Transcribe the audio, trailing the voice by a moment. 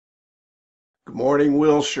Good morning,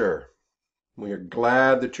 Wilshire. We are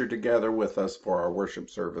glad that you're together with us for our worship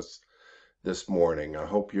service this morning. I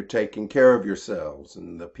hope you're taking care of yourselves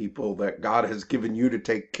and the people that God has given you to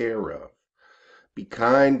take care of. Be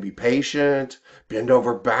kind, be patient, bend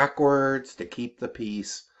over backwards to keep the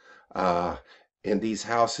peace uh, in these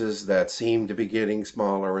houses that seem to be getting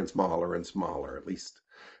smaller and smaller and smaller. At least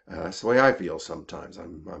that's the way I feel sometimes.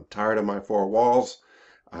 I'm tired of my four walls.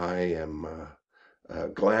 I am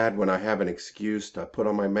glad when I have an excuse to put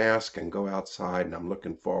on my mask and go outside, and I'm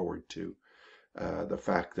looking forward to the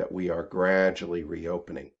fact that we are gradually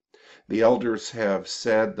reopening. The elders have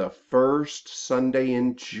said the first Sunday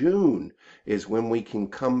in June is when we can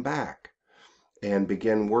come back and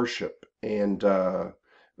begin worship. And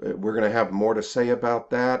we're going to have more to say about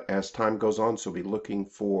that as time goes on. So be looking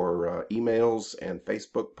for emails and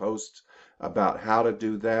Facebook posts about how to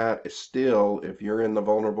do that. Still, if you're in the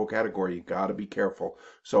vulnerable category, you got to be careful.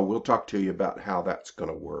 So we'll talk to you about how that's going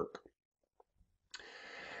to work.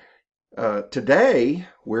 Today,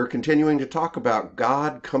 we're continuing to talk about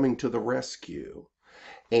God coming to the rescue.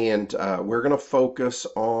 And we're going to focus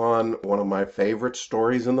on one of my favorite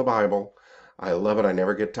stories in the Bible. I love it. I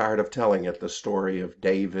never get tired of telling it, the story of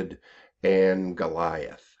David and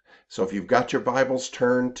Goliath. So if you've got your Bibles,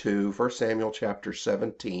 turn to 1 Samuel chapter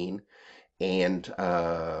 17 and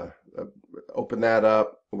open that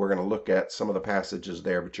up. We're going to look at some of the passages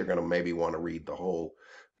there, but you're going to maybe want to read the whole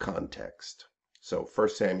context. So 1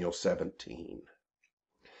 Samuel 17.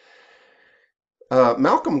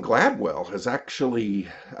 Malcolm Gladwell has actually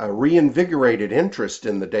reinvigorated interest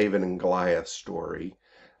in the David and Goliath story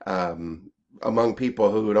among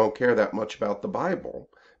people who don't care that much about the Bible,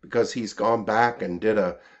 because he's gone back and did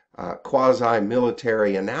a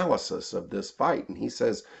quasi-military analysis of this fight. And he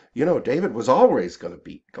says, you know, David was always going to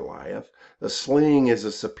beat Goliath. The sling is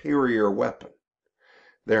a superior weapon.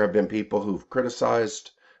 There have been people who've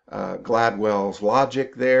criticized Gladwell's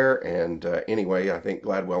logic there, and anyway, I think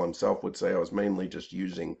Gladwell himself would say I was mainly just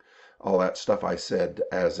using all that stuff I said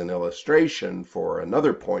as an illustration for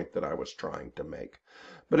another point that I was trying to make.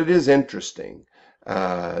 But it is interesting.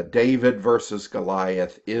 David versus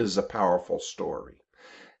Goliath is a powerful story.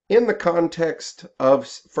 In the context of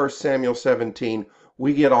 1 Samuel 17,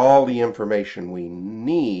 we get all the information we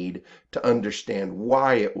need to understand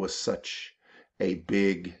why it was such a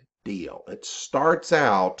big deal. It starts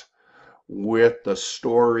out with the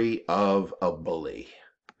story of a bully.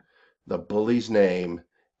 The bully's name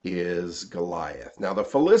is Goliath. Now the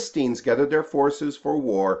Philistines gathered their forces for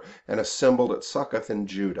war and assembled at Succoth in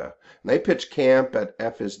Judah. And they pitched camp at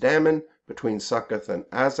Ephes-dammim between Succoth and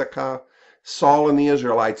Azekah. Saul and the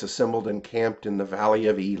Israelites assembled and camped in the valley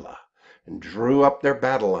of Elah and drew up their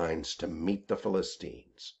battle lines to meet the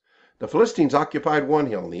Philistines. The Philistines occupied one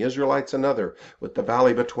hill and the Israelites another, with the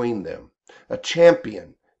valley between them. A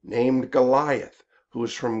champion named Goliath, who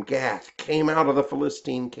was from Gath, came out of the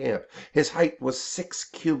Philistine camp. His height was 6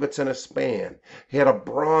 cubits and a span. He had a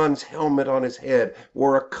bronze helmet on his head,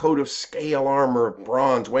 wore a coat of scale armor of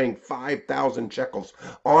bronze weighing 5,000 shekels.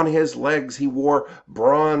 On his legs he wore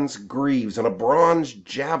bronze greaves, and a bronze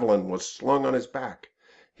javelin was slung on his back.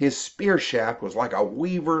 His spear shaft was like a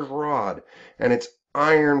weaver's rod, and its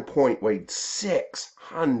iron point weighed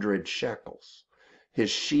 600 shekels. His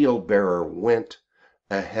shield bearer went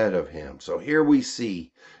ahead of him. So here we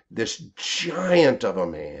see this giant of a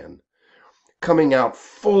man coming out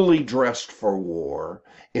fully dressed for war,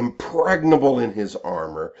 impregnable in his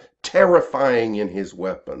armor, terrifying in his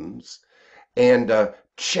weapons, and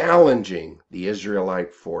challenging the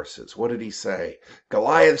Israelite forces. What did he say?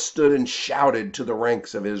 Goliath stood and shouted to the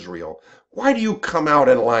ranks of Israel, "Why do you come out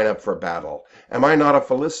and line up for battle? Am I not a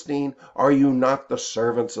Philistine? Are you not the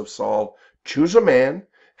servants of Saul? Choose a man,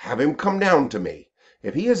 have him come down to me.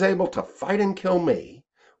 If he is able to fight and kill me,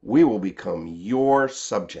 we will become your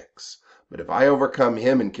subjects. But if I overcome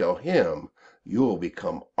him and kill him, you will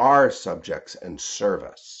become our subjects and serve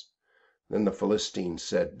us." Then the Philistines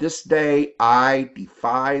said, "This day I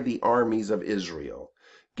defy the armies of Israel.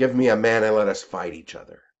 Give me a man and let us fight each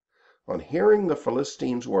other." On hearing the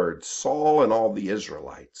Philistines' words, Saul and all the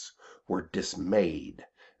Israelites were dismayed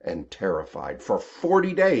and terrified. For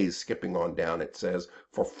 40 days, skipping on down, it says,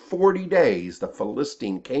 for 40 days the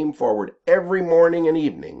Philistine came forward every morning and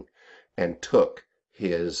evening and took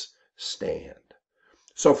his stand.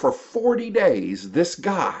 So for 40 days, this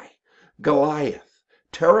guy, Goliath,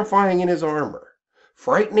 terrifying in his armor,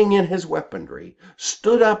 frightening in his weaponry,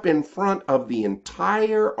 stood up in front of the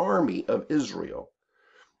entire army of Israel,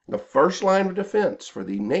 the first line of defense for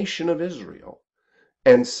the nation of Israel,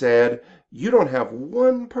 and said, "You don't have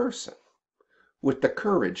one person with the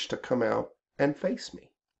courage to come out and face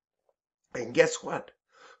me." And guess what?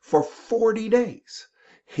 For 40 days,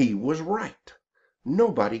 he was right.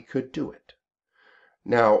 Nobody could do it.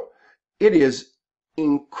 Now, it is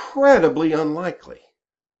incredibly unlikely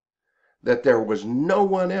that there was no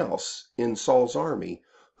one else in Saul's army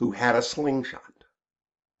who had a slingshot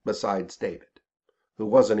besides David, who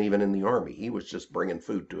wasn't even in the army. He was just bringing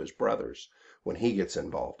food to his brothers when he gets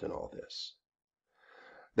involved in all this.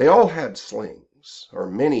 They all had slings, or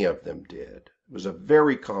many of them did. It was a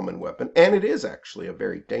very common weapon, and it is actually a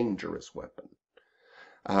very dangerous weapon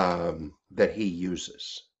that he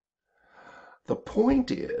uses. The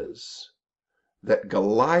point is that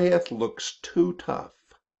Goliath looks too tough,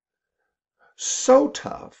 so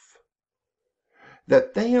tough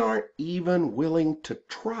that they aren't even willing to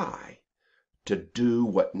try to do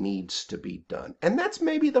what needs to be done. And that's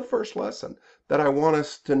maybe the first lesson that I want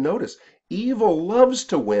us to notice. Evil loves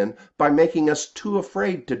to win by making us too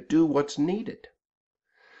afraid to do what's needed.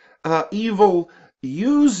 Evil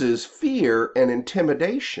uses fear and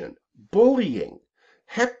intimidation, bullying,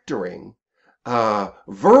 hectoring,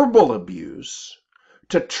 verbal abuse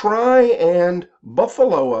to try and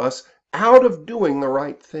buffalo us out of doing the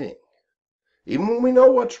right thing. Even when we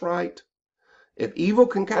know what's right, if evil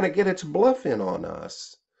can kind of get its bluff in on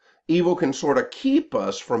us, evil can sort of keep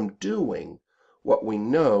us from doing what we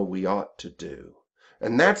know we ought to do.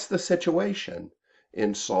 And that's the situation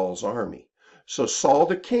in Saul's army. So Saul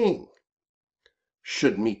the king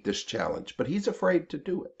should meet this challenge, but he's afraid to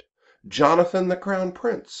do it. Jonathan the crown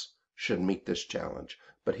prince should meet this challenge,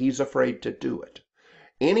 but he's afraid to do it.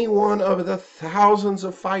 Any one of the thousands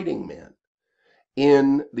of fighting men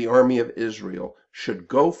in the army of Israel should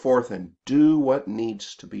go forth and do what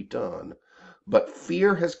needs to be done, but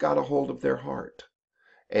fear has got a hold of their heart,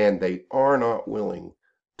 and they are not willing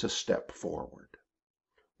to step forward.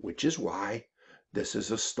 Which is why this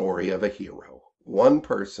is a story of a hero, one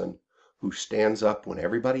person who stands up when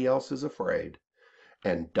everybody else is afraid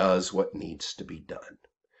and does what needs to be done.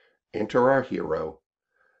 Enter our hero,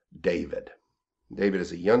 David. David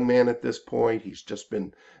is a young man at this point. He's just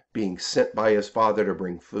been being sent by his father to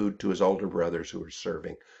bring food to his older brothers who are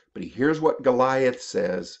serving. But he hears what Goliath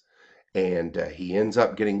says, and he ends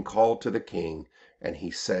up getting called to the king, and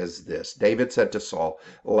he says this. David said to Saul,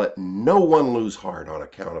 "Let no one lose heart on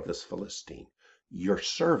account of this Philistine. Your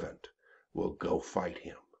servant will go fight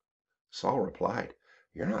him." Saul replied,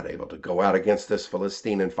 "You're not able to go out against this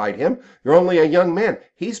Philistine and fight him. You're only a young man.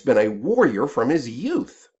 He's been a warrior from his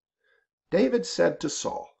youth." David said to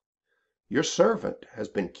Saul, "Your servant has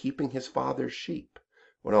been keeping his father's sheep.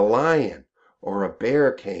 When a lion or a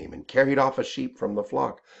bear came and carried off a sheep from the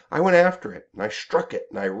flock, I went after it, and I struck it,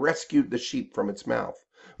 and I rescued the sheep from its mouth.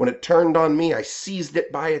 When it turned on me, I seized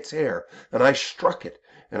it by its hair, and I struck it,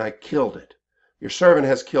 and I killed it. Your servant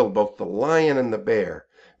has killed both the lion and the bear,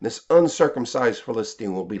 and this uncircumcised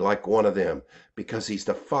Philistine will be like one of them, because he's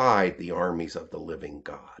defied the armies of the living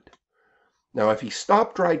God." Now, if he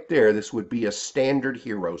stopped right there, this would be a standard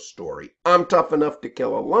hero story. I'm tough enough to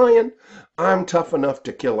kill a lion. I'm tough enough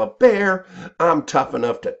to kill a bear. I'm tough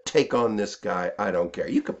enough to take on this guy. I don't care.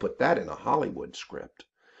 You could put that in a Hollywood script.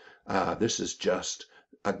 This is just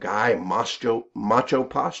a guy macho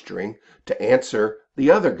posturing to answer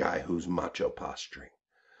the other guy who's macho posturing.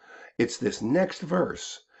 It's this next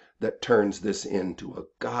verse that turns this into a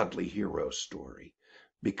godly hero story,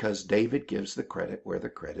 because David gives the credit where the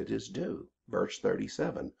credit is due. Verse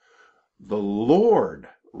 37, "The Lord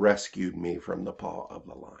rescued me from the paw of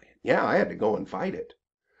the lion." Yeah, I had to go and fight it,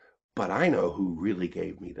 but I know who really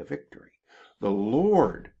gave me the victory. The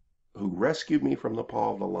Lord who rescued me from the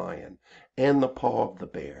paw of the lion and the paw of the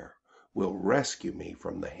bear will rescue me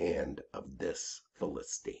from the hand of this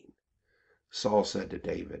Philistine. Saul said to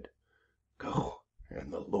David, "Go,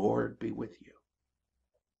 and the Lord be with you."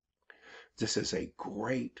 This is a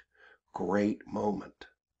great, great moment,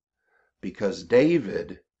 because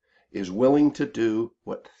David is willing to do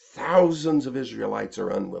what thousands of Israelites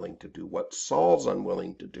are unwilling to do, what Saul's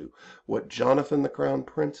unwilling to do, what Jonathan the crown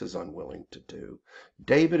prince is unwilling to do.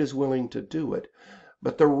 David is willing to do it,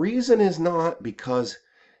 but the reason is not because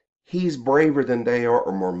he's braver than they are,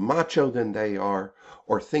 or more macho than they are,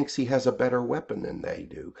 or thinks he has a better weapon than they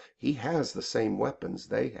do. He has the same weapons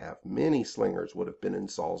they have. Many slingers would have been in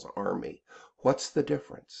Saul's army. What's the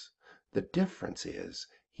difference? The difference is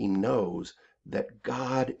he knows that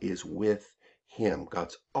God is with him.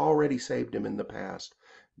 God's already saved him in the past.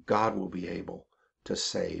 God will be able to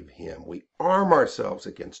save him. We arm ourselves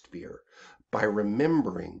against fear by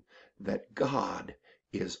remembering that God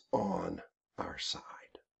is on our side.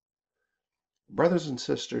 Brothers and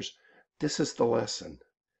sisters, this is the lesson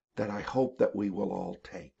that I hope that we will all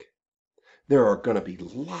take. There are going to be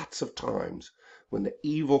lots of times when the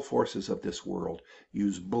evil forces of this world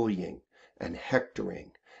use bullying and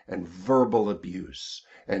hectoring and verbal abuse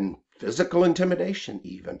and physical intimidation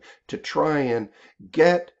even to try and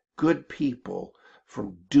get good people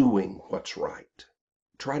from doing what's right.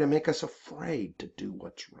 Try to make us afraid to do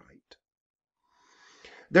what's right.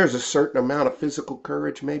 There's a certain amount of physical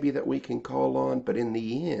courage maybe that we can call on, but in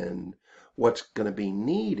the end, what's going to be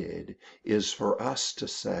needed is for us to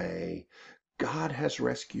say, God has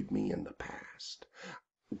rescued me in the past.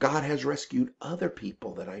 God has rescued other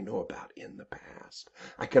people that I know about in the past.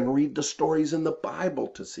 I can read the stories in the Bible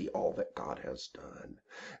to see all that God has done.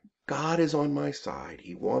 God is on my side.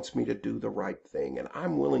 He wants me to do the right thing, and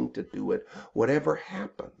I'm willing to do it whatever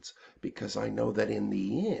happens, because I know that in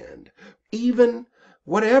the end, even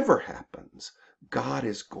whatever happens, God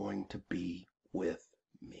is going to be with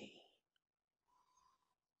me.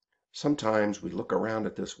 Sometimes we look around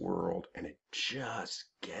at this world and it just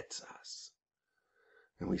gets us.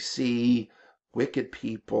 And we see wicked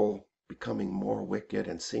people becoming more wicked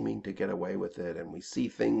and seeming to get away with it. And we see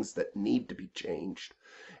things that need to be changed.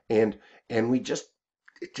 And it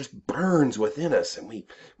just burns within us. And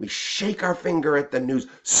we shake our finger at the news.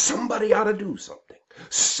 Somebody ought to do something.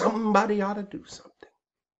 Somebody ought to do something.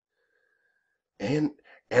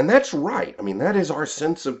 And that's right. I mean, that is our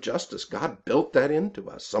sense of justice. God built that into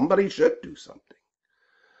us. Somebody should do something.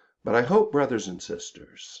 But I hope, brothers and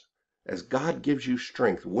sisters, as God gives you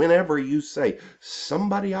strength, whenever you say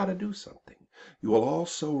somebody ought to do something, you will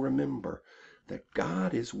also remember that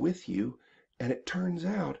God is with you, and it turns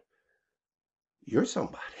out you're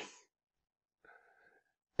somebody.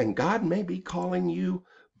 And God may be calling you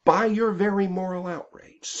by your very moral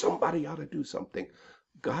outrage. Somebody ought to do something.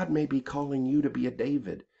 God may be calling you to be a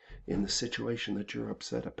David in the situation that you're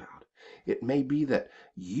upset about. It may be that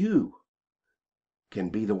you can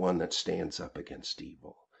be the one that stands up against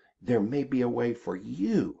evil. There may be a way for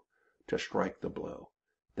you to strike the blow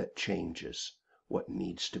that changes what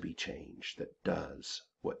needs to be changed, that does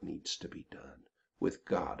what needs to be done, with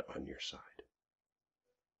God on your side.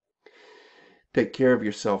 Take care of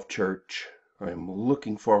yourself, church. I'm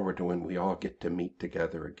looking forward to when we all get to meet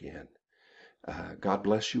together again. God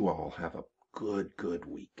bless you all. Have a good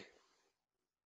week.